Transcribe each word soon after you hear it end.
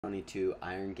2022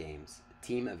 Iron Games,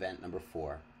 team event number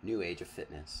 4, New Age of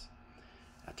Fitness.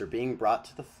 After being brought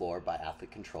to the floor by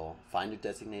athlete control, find your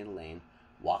designated lane,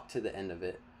 walk to the end of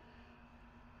it,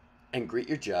 and greet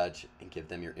your judge and give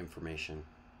them your information.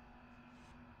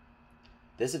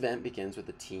 This event begins with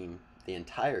the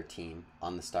entire team,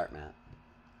 on the start mat.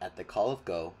 At the call of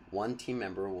go, one team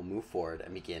member will move forward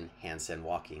and begin handstand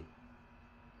walking.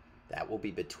 That will be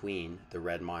between the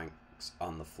red marks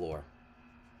on the floor.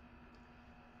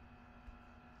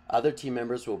 Other team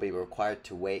members will be required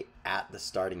to wait at the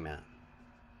starting mat.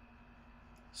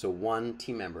 So one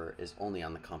team member is only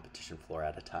on the competition floor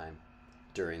at a time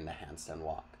during the handstand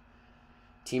walk.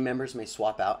 Team members may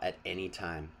swap out at any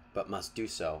time, but must do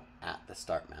so at the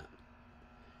start mat.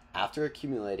 After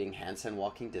accumulating handstand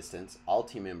walking distance, all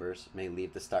team members may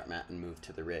leave the start mat and move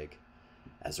to the rig.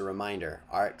 As a reminder,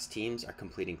 RX teams are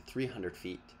completing 300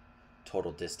 feet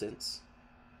total distance,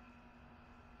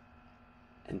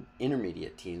 and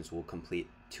intermediate teams will complete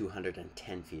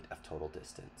 210 feet of total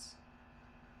distance.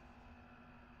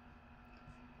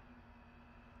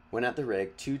 When at the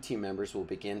rig, 2 team members will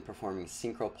begin performing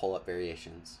synchro pull-up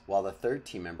variations, while the third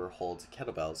team member holds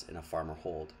kettlebells in a farmer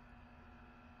hold.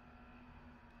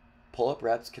 Pull-up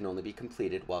reps can only be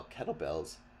completed while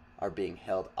kettlebells are being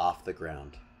held off the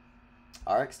ground.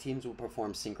 RX teams will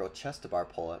perform synchro chest-to-bar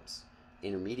pull-ups.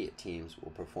 Intermediate teams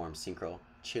will perform synchro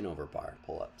chin-over-bar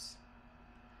pull-ups.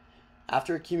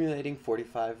 After accumulating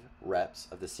 45 reps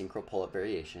of the synchro pull-up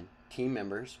variation, team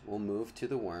members will move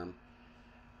the worm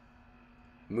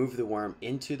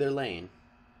into their lane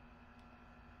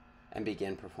and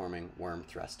begin performing worm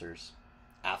thrusters.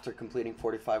 After completing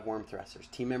 45 worm thrusters,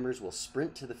 team members will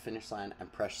sprint to the finish line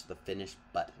and press the finish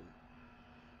button.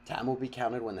 Time will be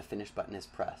counted when the finish button is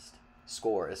pressed.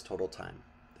 Score is total time.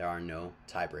 There are no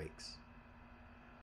tie breaks.